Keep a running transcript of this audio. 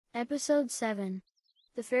Episode 7.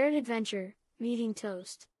 The Ferret Adventure, Meeting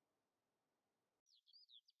Toast.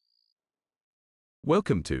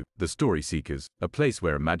 Welcome to The Story Seekers, a place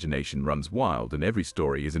where imagination runs wild and every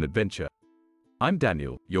story is an adventure. I'm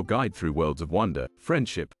Daniel, your guide through worlds of wonder,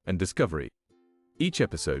 friendship, and discovery. Each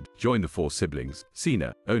episode, join the four siblings,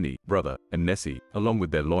 Seena, Oni, brother, and Nessy, along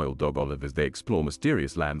with their loyal dog Olive as they explore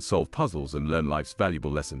mysterious lands, solve puzzles, and learn life's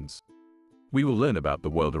valuable lessons. We will learn about the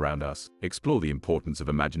world around us, explore the importance of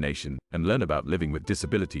imagination, and learn about living with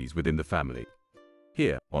disabilities within the family.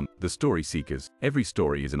 Here, on The Story Seekers, every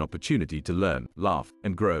story is an opportunity to learn, laugh,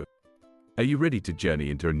 and grow. Are you ready to journey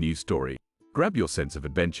into a new story? Grab your sense of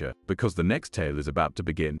adventure, because the next tale is about to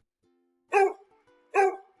begin.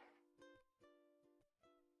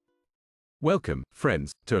 Welcome,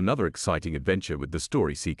 friends, to another exciting adventure with The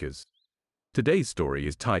Story Seekers. Today's story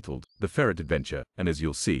is titled, The Ferret Adventure, and as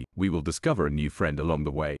you'll see, we will discover a new friend along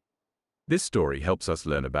the way. This story helps us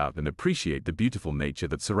learn about and appreciate the beautiful nature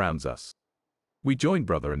that surrounds us. We join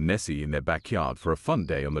brother and Nessy in their backyard for a fun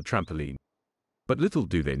day on the trampoline. But little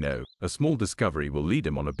do they know, a small discovery will lead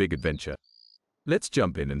them on a big adventure. Let's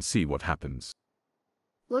jump in and see what happens.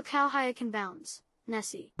 Look how high I can bounce,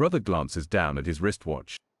 Nessy. Brother glances down at his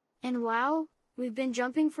wristwatch. And wow, we've been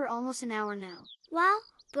jumping for almost an hour now. Wow,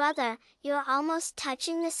 brother, you're almost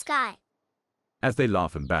touching the sky. As they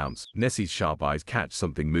laugh and bounce, Nessy's sharp eyes catch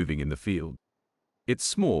something moving in the field. It's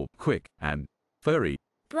small, quick, and furry.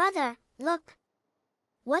 Brother, look.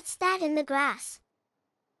 What's that in the grass?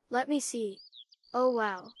 Let me see. Oh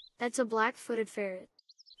wow, that's a black-footed ferret.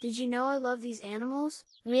 Did you know I love these animals?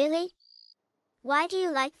 Really? Why do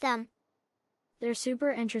you like them? They're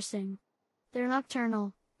super interesting. They're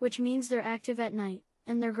nocturnal, which means they're active at night,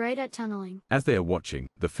 and they're great at tunneling. As they are watching,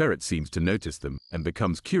 the ferret seems to notice them, and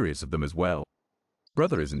becomes curious of them as well.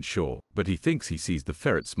 Brother isn't sure, but he thinks he sees the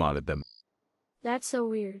ferret smile at them. That's so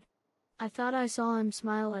weird. I thought I saw him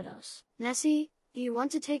smile at us. Nessy, do you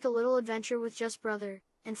want to take a little adventure with just brother,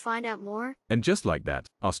 and find out more? And just like that,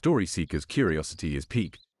 our story seeker's curiosity is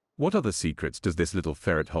piqued. What other secrets does this little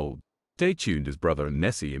ferret hold? Stay tuned as brother and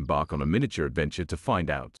Nessy embark on a miniature adventure to find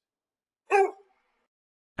out.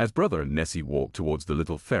 As brother and Nessy walk towards the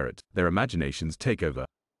little ferret, their imaginations take over.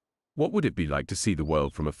 What would it be like to see the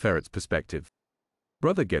world from a ferret's perspective?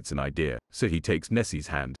 Brother gets an idea, so he takes Nessy's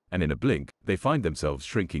hand, and in a blink, they find themselves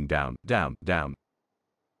shrinking down.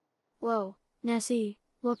 Whoa, Nessy,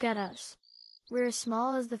 look at us. We're as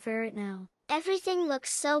small as the ferret now. Everything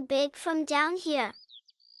looks so big from down here.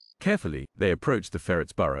 Carefully, they approach the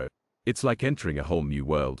ferret's burrow. It's like entering a whole new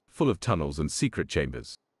world, full of tunnels and secret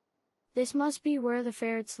chambers. This must be where the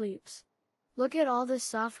ferret sleeps. Look at all this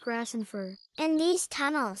soft grass and fur. And these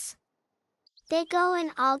tunnels. They go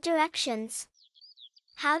in all directions.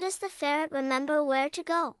 How does the ferret remember where to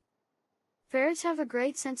go? Ferrets have a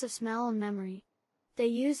great sense of smell and memory. They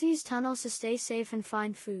use these tunnels to stay safe and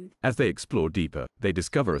find food. As they explore deeper, they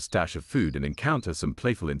discover a stash of food and encounter some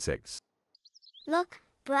playful insects. Look,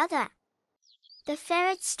 brother. The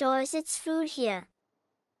ferret stores its food here.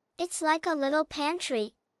 It's like a little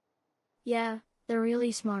pantry. Yeah, they're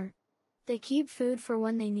really smart. They keep food for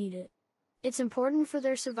when they need it. It's important for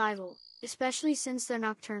their survival, especially since they're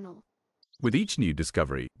nocturnal. With each new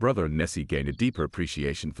discovery, brother and Nessy gain a deeper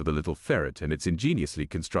appreciation for the little ferret and its ingeniously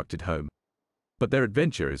constructed home. But their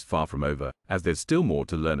adventure is far from over, as there's still more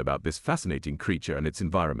to learn about this fascinating creature and its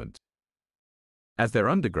environment. As their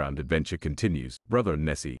underground adventure continues, brother and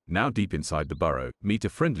Nessy, now deep inside the burrow, meet a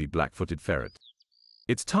friendly black-footed ferret.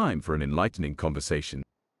 It's time for an enlightening conversation.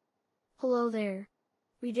 Hello there.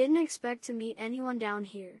 We didn't expect to meet anyone down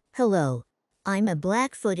here. Hello. I'm a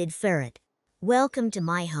black-footed ferret. Welcome to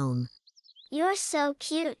my home. You're so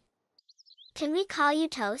cute. Can we call you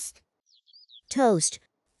Toast? Toast.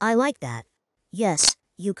 I like that. Yes,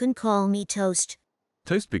 you can call me Toast.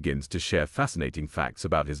 Toast begins to share fascinating facts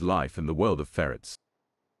about his life and the world of ferrets.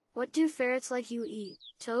 What do ferrets like you eat,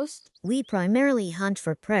 Toast? We primarily hunt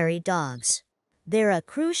for prairie dogs. They're a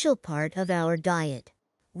crucial part of our diet.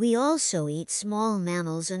 We also eat small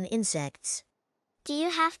mammals and insects. Do you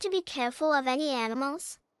have to be careful of any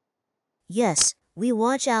animals? Yes, we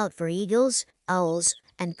watch out for eagles, owls,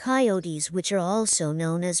 and coyotes, which are also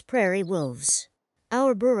known as prairie wolves.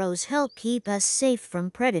 Our burrows help keep us safe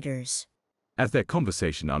from predators. As their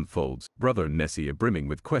conversation unfolds, brother and Nessy are brimming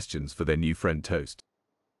with questions for their new friend Toast.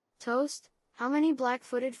 Toast, how many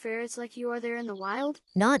black-footed ferrets like you are there in the wild?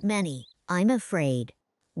 Not many, I'm afraid.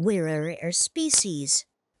 We're a rare species.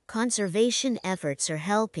 Conservation efforts are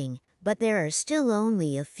helping, but there are still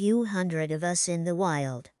only a few hundred of us in the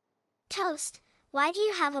wild. Toast, why do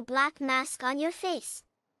you have a black mask on your face?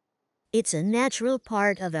 It's a natural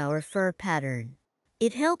part of our fur pattern.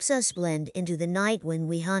 It helps us blend into the night when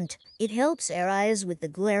we hunt. It helps our eyes with the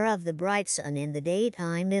glare of the bright sun in the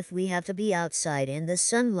daytime if we have to be outside in the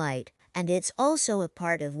sunlight. And it's also a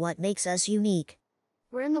part of what makes us unique.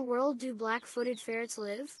 Where in the world do black-footed ferrets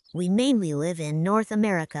live? We mainly live in North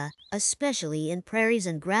America, especially in prairies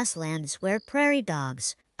and grasslands where prairie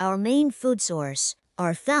dogs, our main food source,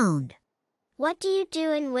 are found. What do you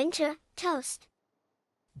do in winter, Toast?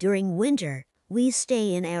 During winter, we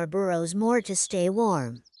stay in our burrows more to stay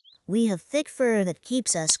warm. We have thick fur that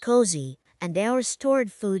keeps us cozy, and our stored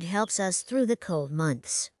food helps us through the cold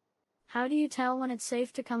months. How do you tell when it's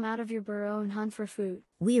safe to come out of your burrow and hunt for food?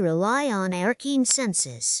 We rely on our keen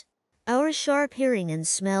senses. Our sharp hearing and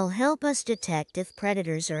smell help us detect if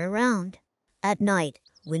predators are around. At night,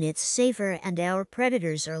 when it's safer and our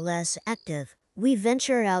predators are less active, we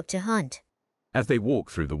venture out to hunt. As they walk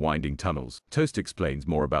through the winding tunnels, Toast explains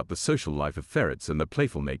more about the social life of ferrets and their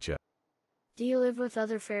playful nature. Do you live with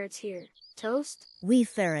other ferrets here, Toast? We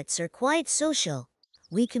ferrets are quite social.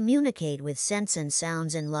 We communicate with scents and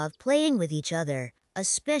sounds and love playing with each other,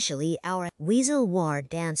 especially our weasel war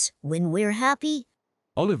dance when we're happy.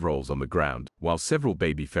 Olive rolls on the ground, while several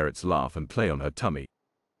baby ferrets laugh and play on her tummy.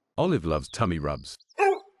 Olive loves tummy rubs.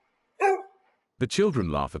 The children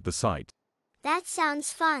laugh at the sight. That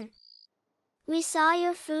sounds fun. We saw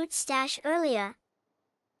your food stash earlier.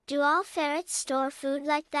 Do all ferrets store food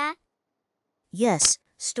like that? Yes,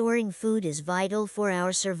 storing food is vital for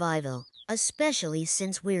our survival, especially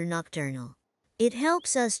since we're nocturnal. It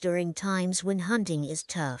helps us during times when hunting is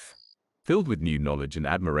tough. Filled with new knowledge and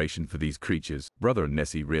admiration for these creatures, Brother and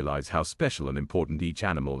Nessy realize how special and important each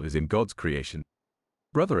animal is in God's creation.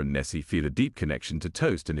 Brother and Nessy feel a deep connection to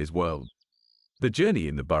Toast and his world. The journey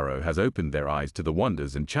in the burrow has opened their eyes to the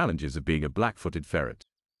wonders and challenges of being a black-footed ferret.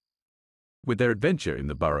 With their adventure in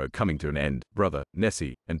the burrow coming to an end, Brother,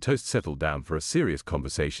 Nessy, and Toast settle down for a serious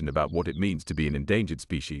conversation about what it means to be an endangered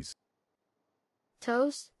species.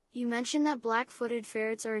 Toast, you mentioned that black-footed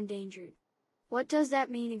ferrets are endangered. What does that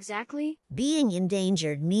mean exactly? Being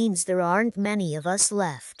endangered means there aren't many of us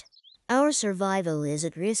left. Our survival is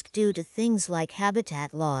at risk due to things like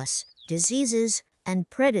habitat loss, diseases, and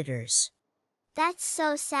predators. That's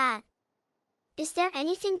so sad. Is there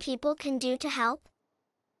anything people can do to help?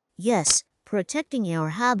 Yes, protecting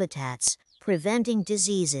our habitats, preventing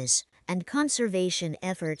diseases, and conservation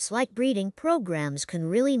efforts like breeding programs can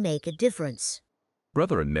really make a difference.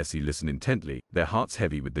 Brother and Nessy listen intently, their hearts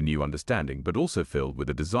heavy with the new understanding but also filled with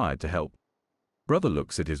a desire to help. Brother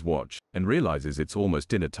looks at his watch and realizes it's almost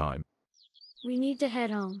dinner time. We need to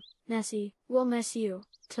head home, Nessy. We'll miss you,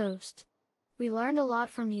 Toast. We learned a lot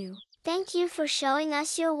from you. Thank you for showing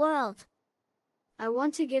us your world. I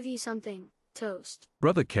want to give you something, Toast.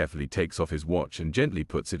 Brother carefully takes off his watch and gently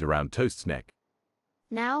puts it around Toast's neck.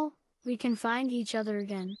 Now, we can find each other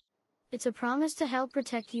again. It's a promise to help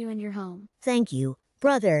protect you and your home. Thank you,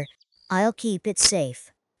 brother. I'll keep it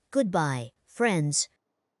safe. Goodbye, friends.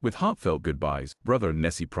 With heartfelt goodbyes, Brother and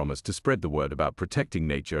Nessy promise to spread the word about protecting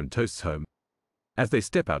nature and Toast's home. As they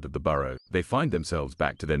step out of the burrow, they find themselves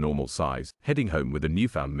back to their normal size, heading home with a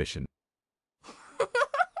newfound mission.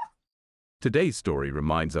 Today's story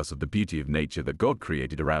reminds us of the beauty of nature that God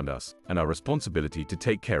created around us, and our responsibility to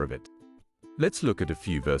take care of it. Let's look at a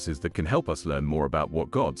few verses that can help us learn more about what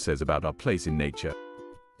God says about our place in nature.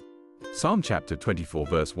 Psalm chapter 24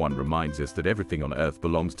 verse 1 reminds us that everything on earth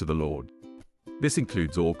belongs to the Lord. This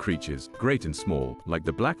includes all creatures, great and small, like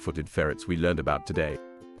the black-footed ferrets we learned about today.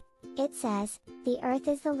 It says, "The earth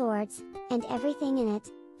is the Lord's, and everything in it,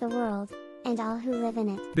 the world, and all who live in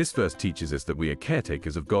it." This verse teaches us that we are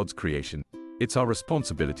caretakers of God's creation. It's our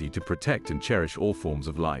responsibility to protect and cherish all forms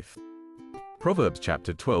of life. Proverbs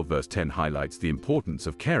chapter 12 verse 10 highlights the importance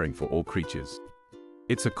of caring for all creatures.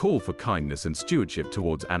 It's a call for kindness and stewardship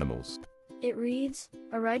towards animals. It reads,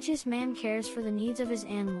 "A righteous man cares for the needs of his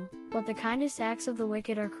animal, but the kindest acts of the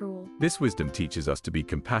wicked are cruel." This wisdom teaches us to be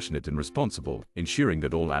compassionate and responsible, ensuring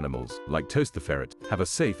that all animals, like Toast the ferret, have a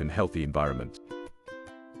safe and healthy environment.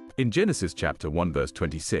 In Genesis chapter 1 verse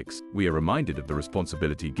 26, we are reminded of the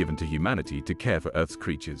responsibility given to humanity to care for Earth's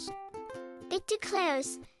creatures. It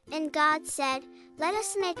declares, "And God said, Let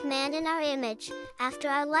us make man in our image, after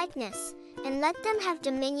our likeness, and let them have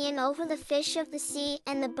dominion over the fish of the sea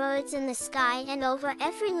and the birds in the sky and over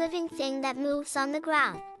every living thing that moves on the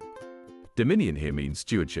ground." Dominion here means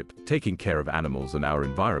stewardship, taking care of animals and our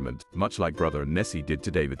environment, much like Brother and Nessy did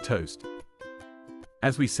today with Toast.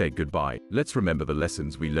 As we say goodbye, let's remember the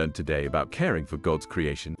lessons we learned today about caring for God's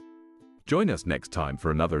creation. Join us next time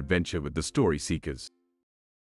for another adventure with the Story Seekers.